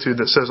this attitude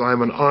that says, I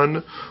am an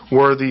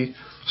unworthy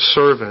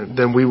servant,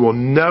 then we will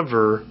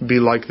never be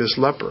like this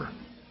leper.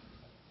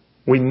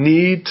 We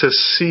need to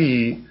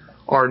see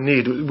our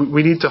need.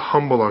 We need to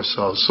humble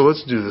ourselves. So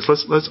let's do this.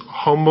 Let's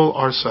humble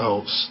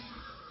ourselves.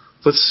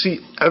 Let's see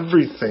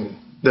everything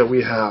that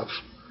we have.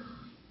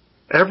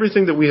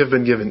 Everything that we have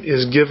been given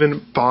is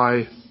given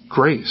by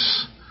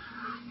grace.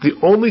 The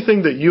only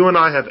thing that you and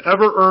I have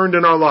ever earned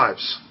in our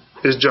lives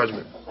is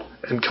judgment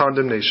and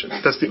condemnation.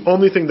 That's the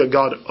only thing that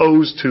God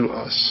owes to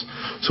us.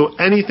 So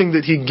anything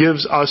that He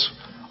gives us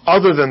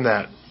other than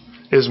that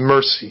is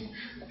mercy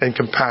and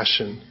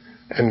compassion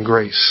and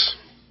grace.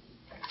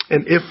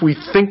 And if we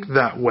think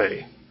that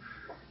way,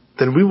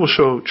 then we will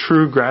show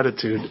true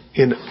gratitude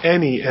in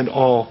any and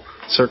all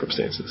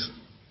circumstances.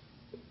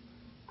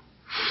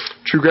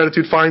 True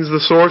gratitude finds the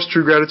source.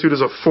 True gratitude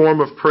is a form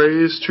of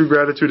praise. True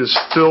gratitude is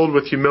filled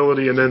with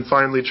humility. And then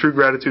finally, true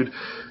gratitude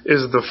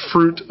is the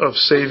fruit of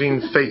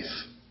saving faith.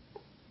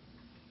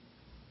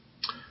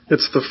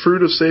 It's the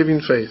fruit of saving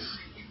faith.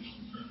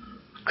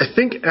 I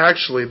think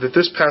actually that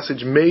this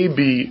passage may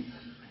be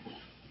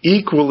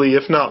equally,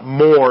 if not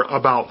more,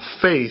 about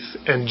faith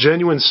and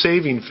genuine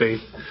saving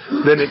faith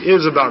than it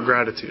is about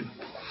gratitude.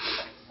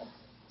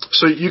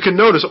 So you can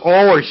notice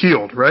all are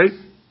healed, right?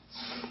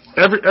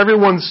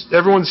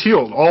 Everyone's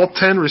healed. All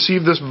 10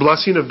 receive this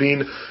blessing of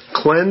being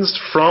cleansed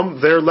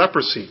from their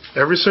leprosy.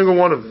 Every single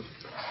one of them.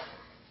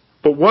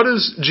 But what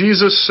does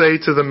Jesus say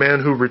to the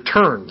man who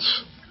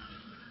returns?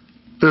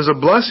 There's a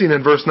blessing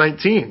in verse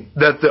 19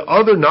 that the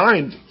other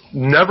 9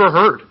 never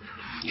heard.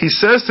 He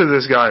says to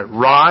this guy,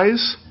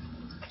 rise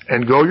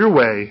and go your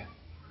way.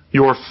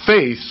 Your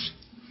faith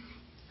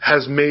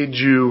has made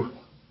you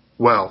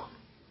well.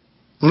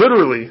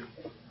 Literally,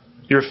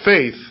 your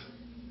faith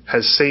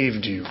has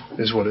saved you,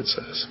 is what it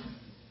says.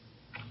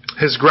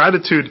 His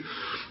gratitude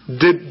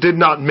did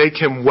not make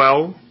him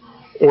well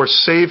or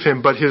save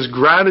him, but his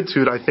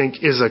gratitude, I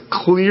think, is a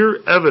clear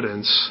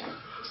evidence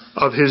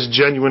of his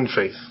genuine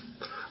faith.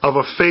 Of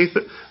a faith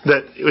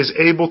that is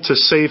able to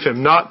save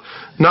him, not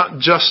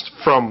just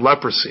from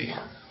leprosy,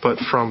 but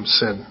from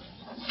sin.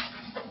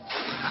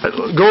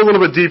 Go a little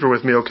bit deeper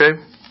with me, okay?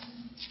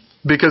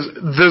 Because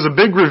there's a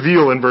big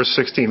reveal in verse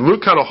 16.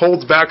 Luke kind of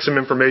holds back some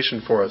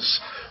information for us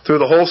through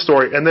the whole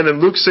story, and then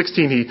in Luke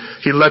 16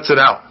 he lets it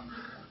out.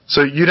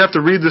 So you'd have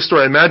to read this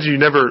story. Imagine you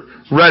never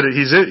read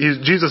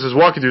it. Jesus is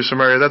walking through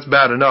Samaria. That's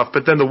bad enough.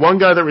 But then the one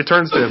guy that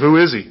returns to him, who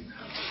is he?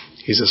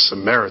 He's a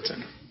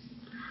Samaritan.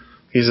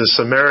 He's a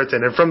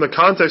Samaritan. And from the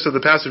context of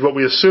the passage, what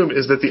we assume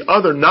is that the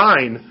other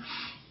 9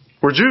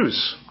 were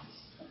Jews.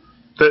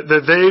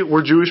 That they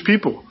were Jewish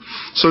people.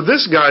 So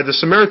this guy, the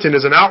Samaritan,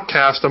 is an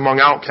outcast among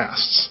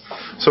outcasts.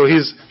 So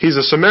he's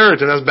a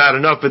Samaritan, that's bad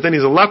enough, but then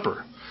he's a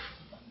leper.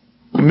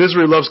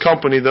 Misery loves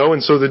company, though,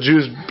 and so the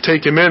Jews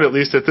take him in, at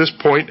least at this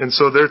point, and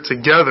so they're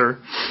together.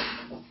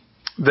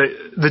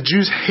 The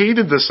Jews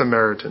hated the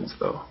Samaritans,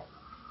 though.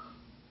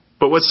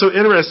 But what's so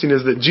interesting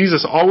is that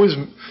Jesus always,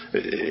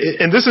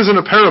 and this isn't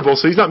a parable,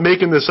 so he's not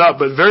making this up,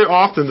 but very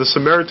often the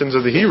Samaritans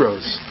are the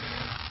heroes.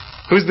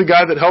 Who's the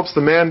guy that helps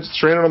the man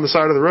stranded on the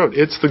side of the road?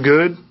 It's the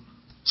good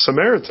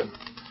Samaritan.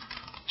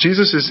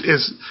 Jesus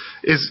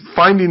is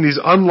finding these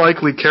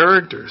unlikely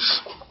characters.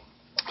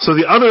 So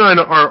the other 9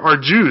 are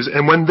Jews,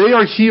 and when they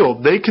are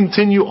healed, they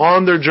continue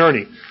on their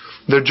journey.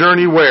 Their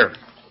journey where?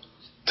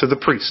 To the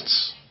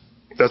priests.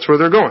 That's where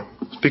they're going.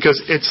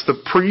 Because it's the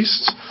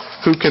priests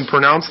who can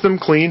pronounce them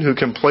clean, who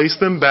can place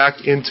them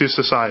back into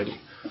society.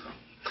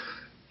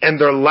 And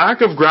their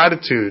lack of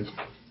gratitude,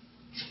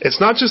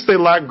 it's not just they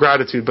lack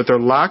gratitude, but their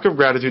lack of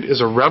gratitude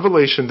is a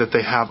revelation that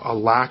they have a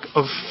lack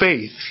of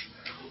faith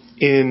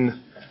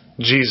in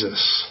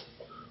Jesus.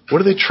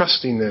 What are they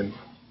trusting in?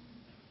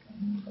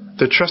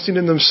 They're trusting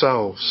in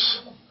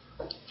themselves.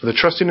 They're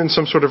trusting in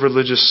some sort of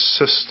religious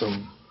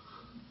system.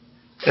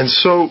 And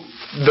so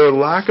their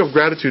lack of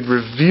gratitude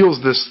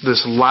reveals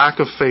this lack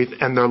of faith,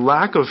 and their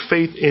lack of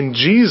faith in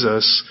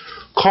Jesus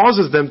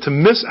causes them to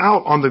miss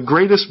out on the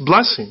greatest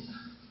blessing,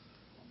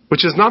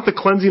 which is not the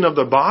cleansing of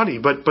the body,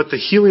 but the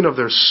healing of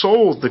their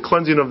souls, the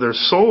cleansing of their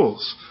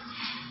souls.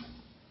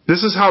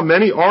 This is how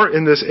many are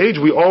in this age.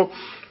 We all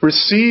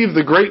receive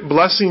the great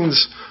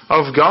blessings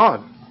of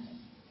God.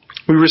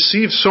 We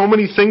receive so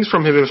many things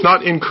from Him. If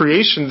not in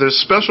creation, there's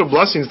special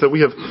blessings that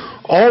we have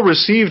all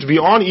received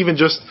beyond even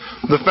just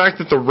the fact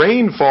that the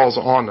rain falls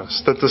on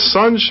us, that the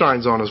sun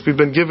shines on us. We've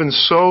been given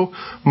so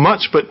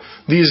much, but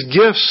these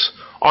gifts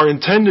are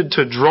intended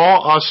to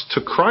draw us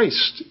to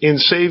Christ in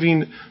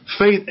saving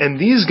faith. And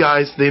these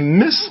guys, they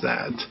miss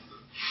that.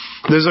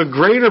 There's a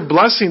greater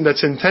blessing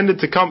that's intended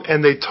to come,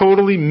 and they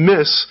totally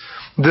miss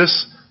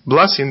this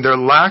blessing. Their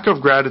lack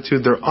of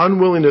gratitude, their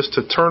unwillingness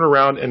to turn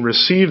around and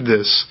receive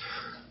this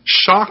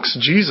shocks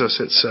Jesus,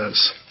 it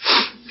says.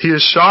 He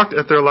is shocked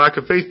at their lack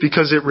of faith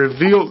because it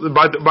reveals,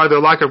 by their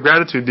lack of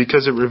gratitude,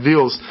 because it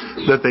reveals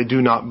that they do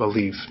not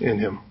believe in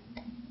Him.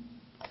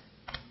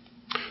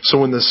 So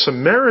when the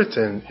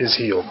Samaritan is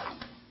healed,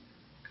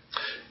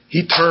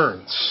 he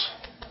turns.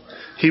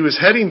 He was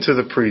heading to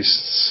the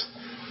priests,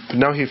 but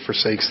now he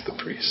forsakes the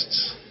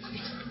priests.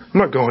 I'm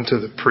not going to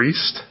the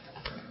priest.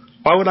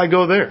 Why would I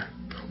go there?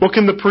 What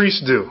can the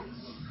priest do?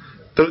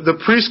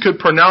 The priest could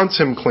pronounce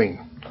him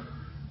clean.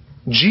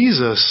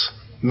 Jesus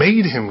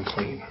made him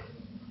clean.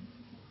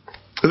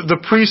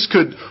 The priest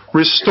could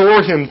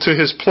restore him to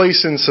his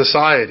place in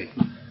society.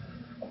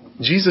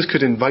 Jesus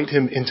could invite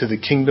him into the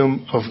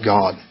kingdom of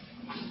God.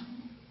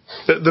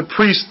 The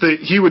priest,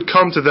 he would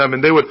come to them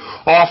and they would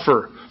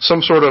offer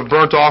some sort of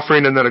burnt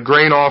offering and then a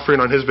grain offering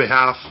on his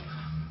behalf.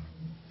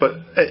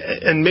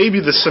 And maybe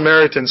the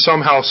Samaritan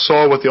somehow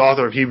saw what the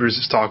author of Hebrews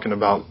is talking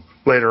about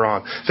later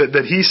on.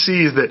 That he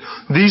sees that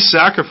these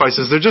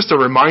sacrifices, they're just a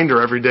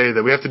reminder every day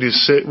that we have to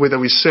that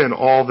we sin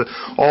all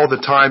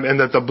the time, and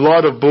that the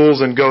blood of bulls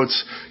and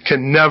goats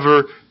can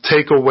never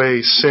take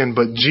away sin.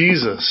 But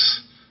Jesus,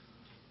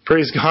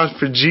 praise God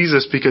for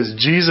Jesus, because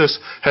Jesus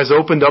has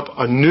opened up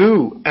a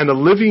new and a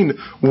living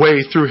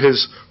way through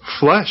His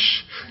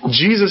flesh.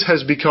 Jesus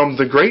has become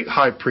the great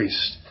high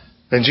priest,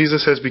 and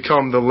Jesus has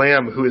become the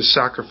Lamb who is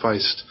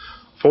sacrificed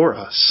for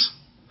us.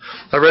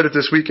 I read it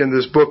this weekend,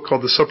 this book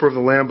called The Supper of the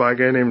Lamb by a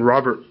guy named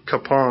Robert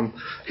Capon.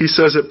 He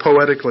says it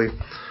poetically.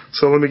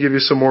 So let me give you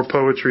some more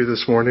poetry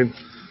this morning.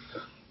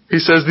 He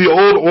says, the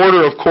old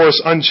order, of course,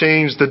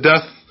 unchanged, the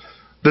death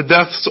The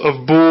deaths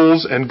of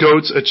bulls and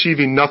goats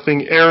achieving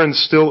nothing, Aaron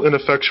still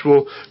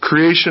ineffectual,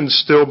 creation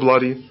still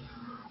bloody,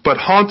 but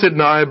haunted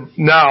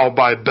now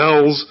by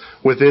bells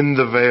within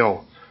the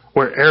veil,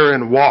 where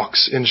Aaron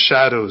walks in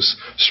shadows,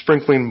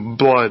 sprinkling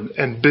blood,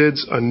 and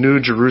bids a new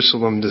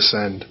Jerusalem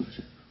descend.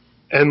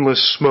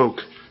 Endless smoke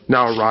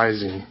now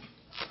rising,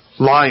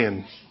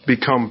 lion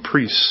become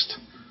priest,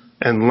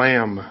 and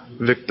lamb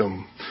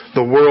victim.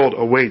 The world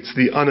awaits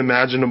the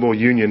unimaginable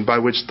union by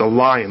which the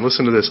lion,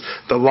 listen to this,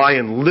 the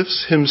lion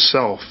lifts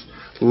himself,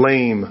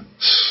 lamb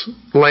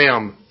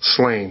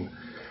slain,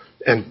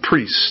 and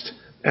priest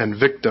and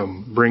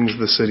victim brings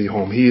the city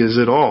home. He is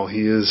it all.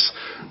 He is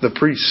the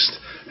priest,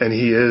 and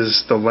he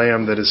is the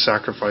lamb that is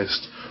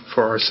sacrificed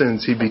for our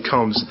sins. He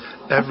becomes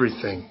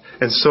everything.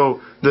 And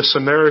so the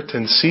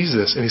Samaritan sees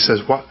this and he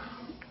says,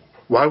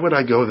 why would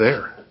I go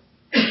there?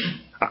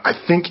 I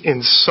think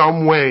in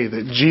some way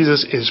that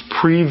Jesus is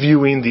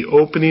previewing the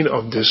opening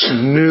of this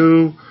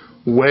new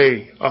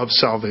way of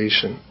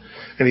salvation.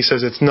 And he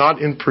says it's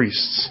not in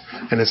priests,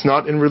 and it's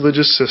not in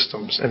religious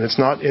systems, and it's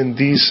not in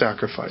these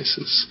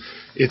sacrifices.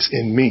 It's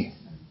in me.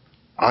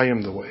 I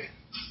am the way.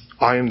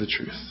 I am the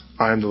truth.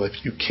 I am the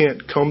life. You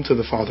can't come to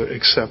the Father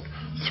except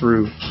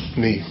through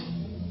me.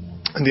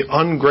 And the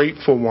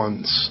ungrateful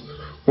ones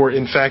were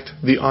in fact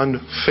the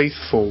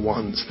unfaithful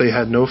ones. They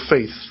had no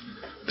faith.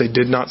 They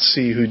did not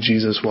see who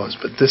Jesus was.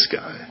 But this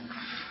guy,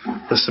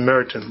 the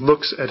Samaritan,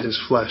 looks at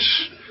his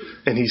flesh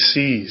and he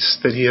sees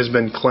that he has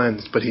been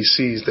cleansed, but he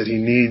sees that he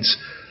needs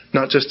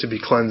not just to be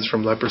cleansed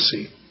from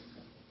leprosy,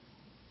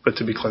 but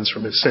to be cleansed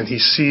from his sin. He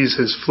sees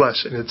his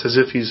flesh and it's as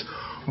if he's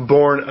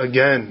born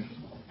again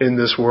in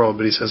this world,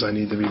 but he says, I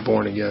need to be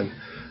born again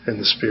in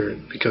the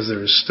Spirit because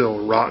there is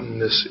still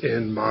rottenness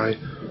in my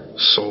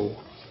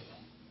soul.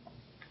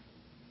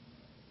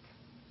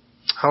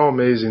 How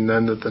amazing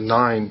then that the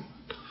 9,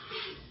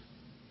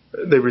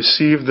 they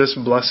receive this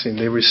blessing,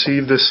 they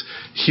receive this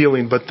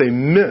healing, but they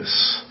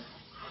miss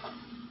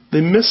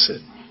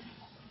it.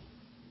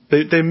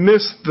 They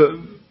miss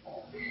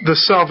the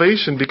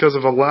salvation because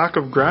of a lack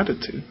of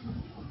gratitude.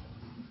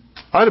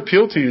 I'd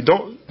appeal to you,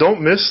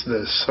 don't miss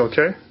this,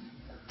 okay?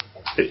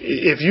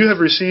 If you have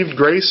received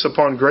grace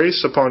upon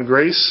grace upon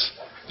grace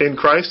in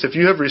Christ, if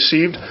you have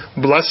received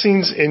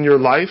blessings in your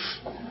life,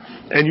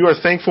 and you are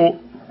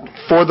thankful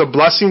for the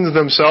blessings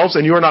themselves,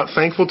 and you are not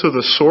thankful to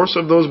the source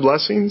of those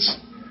blessings,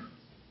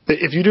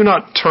 if you do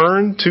not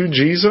turn to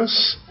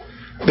Jesus,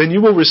 then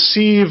you will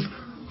receive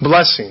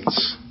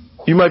blessings.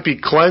 You might be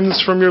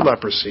cleansed from your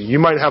leprosy. You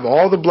might have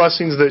all the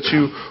blessings that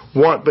you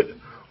want,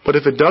 but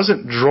if it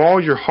doesn't draw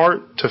your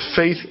heart to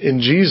faith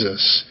in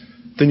Jesus,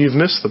 then you've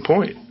missed the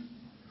point.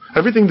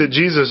 Everything that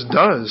Jesus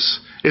does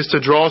is to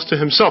draw us to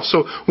himself.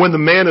 So when the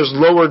man is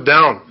lowered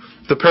down,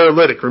 the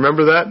paralytic,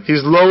 remember that?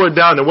 He's lowered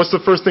down, and what's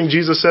the first thing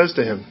Jesus says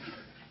to him?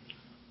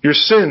 Your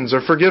sins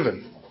are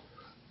forgiven.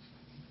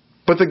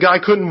 But the guy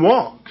couldn't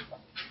walk.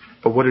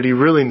 But what did he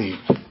really need?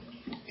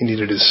 He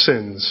needed his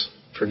sins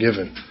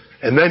forgiven.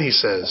 And then he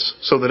says,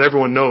 so that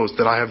everyone knows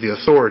that I have the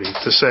authority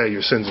to say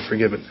your sins are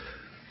forgiven,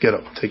 get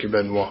up, take your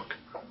bed and walk.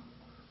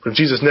 But if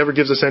Jesus never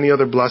gives us any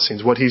other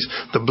blessings,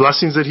 the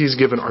blessings that he's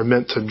given are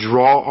meant to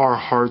draw our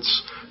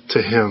hearts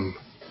to him.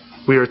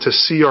 We are to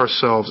see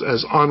ourselves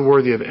as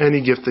unworthy of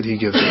any gift that he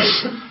gives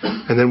us.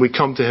 And then we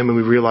come to him and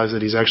we realize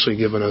that he's actually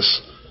given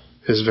us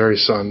his very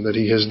son, that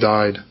he has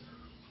died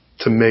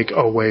to make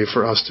a way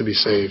for us to be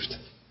saved.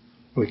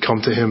 We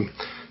come to him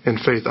in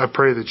faith. I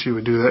pray that you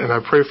would do that. And I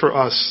pray for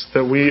us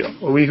that we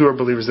who are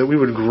believers, that we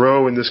would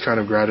grow in this kind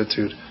of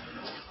gratitude.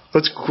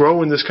 Let's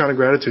grow in this kind of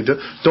gratitude.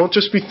 Don't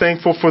just be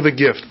thankful for the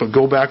gift, but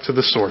go back to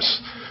the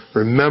source.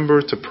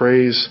 Remember to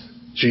praise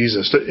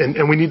Jesus.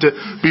 And we need to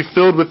be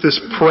filled with this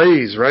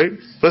praise, right?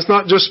 Let's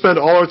not just spend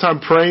all our time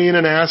praying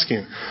and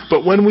asking.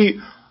 But when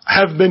we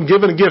have been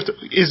given a gift,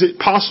 is it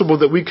possible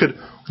that we could,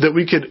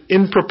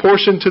 in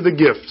proportion to the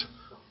gift,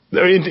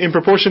 in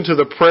proportion to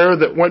the prayer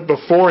that went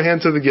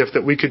beforehand to the gift,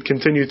 that we could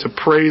continue to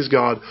praise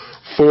God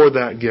for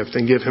that gift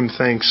and give him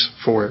thanks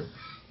for it?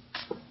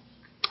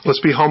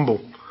 Let's be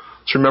humble.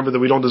 Let's remember that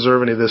we don't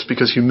deserve any of this,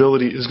 because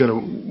humility is going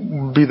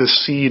to be the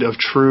seed of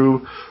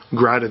true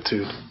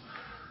gratitude.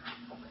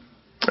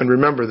 And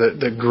remember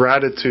that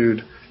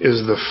gratitude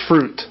is the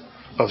fruit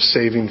of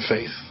saving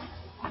faith.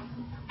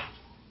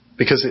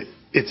 Because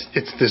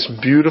it's this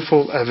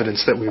beautiful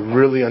evidence that we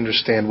really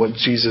understand what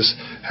Jesus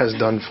has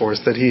done for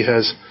us, that he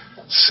has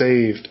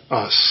saved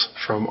us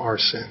from our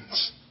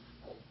sins.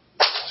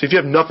 So if you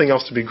have nothing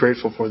else to be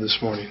grateful for this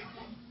morning,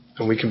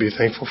 and we can be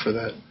thankful for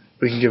that,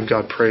 we can give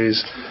God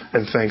praise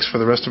and thanks for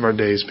the rest of our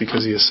days,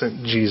 because he has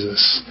sent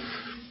Jesus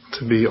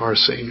to be our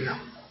Savior.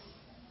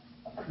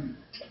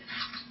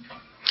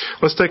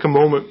 Let's take a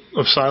moment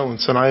of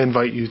silence, and I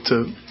invite you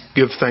to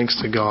give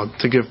thanks to God,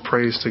 to give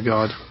praise to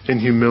God in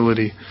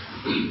humility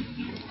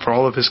for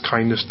all of his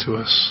kindness to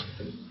us.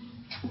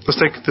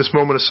 Let's take this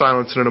moment of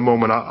silence, and in a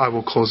moment I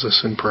will close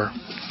this in prayer.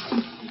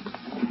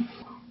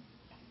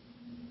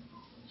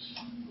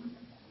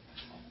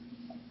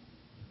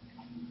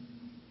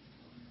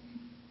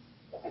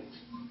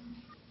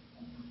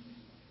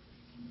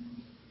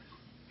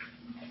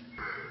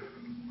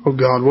 Oh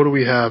God, what do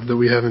we have that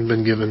we haven't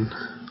been given?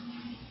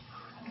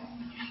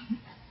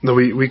 That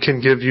we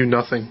can give you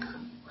nothing,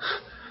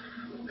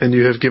 and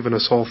you have given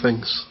us all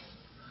things.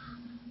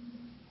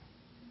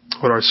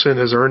 What our sin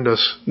has earned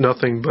us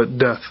nothing but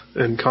death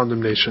and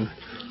condemnation.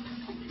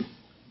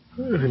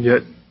 And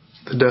yet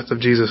the death of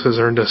Jesus has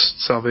earned us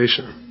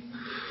salvation.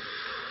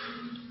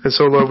 And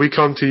so, Lord, we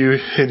come to you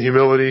in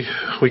humility.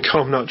 We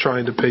come not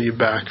trying to pay you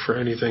back for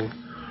anything,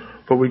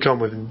 but we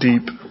come with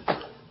deep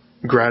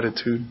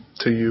gratitude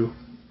to you.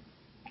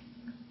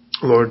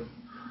 Lord,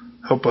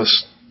 help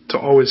us to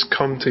always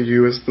come to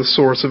you as the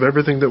source of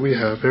everything that we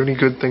have, any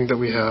good thing that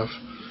we have,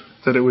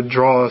 that it would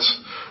draw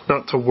us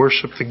not to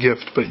worship the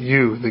gift, but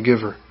you, the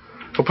giver.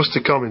 Help us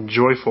to come in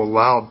joyful,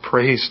 loud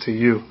praise to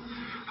you.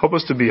 Help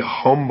us to be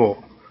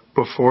humble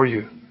before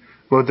you.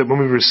 Lord, that when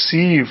we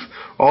receive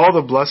all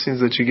the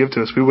blessings that you give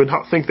to us, we would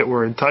not think that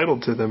we're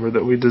entitled to them or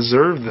that we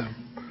deserve them.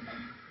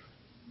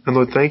 And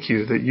Lord, thank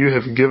you that you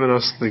have given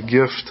us the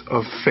gift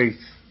of faith.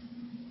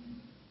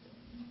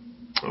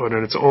 Lord,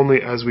 and it's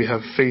only as we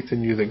have faith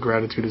in you that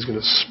gratitude is going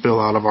to spill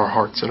out of our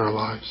hearts and our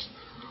lives.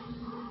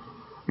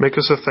 Make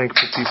us a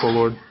thankful people,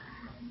 Lord.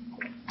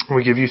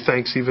 We give you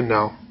thanks even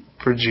now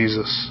for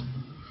Jesus,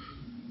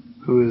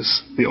 who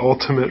is the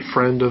ultimate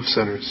friend of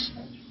sinners.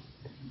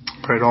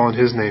 Pray it all in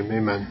his name.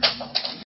 Amen.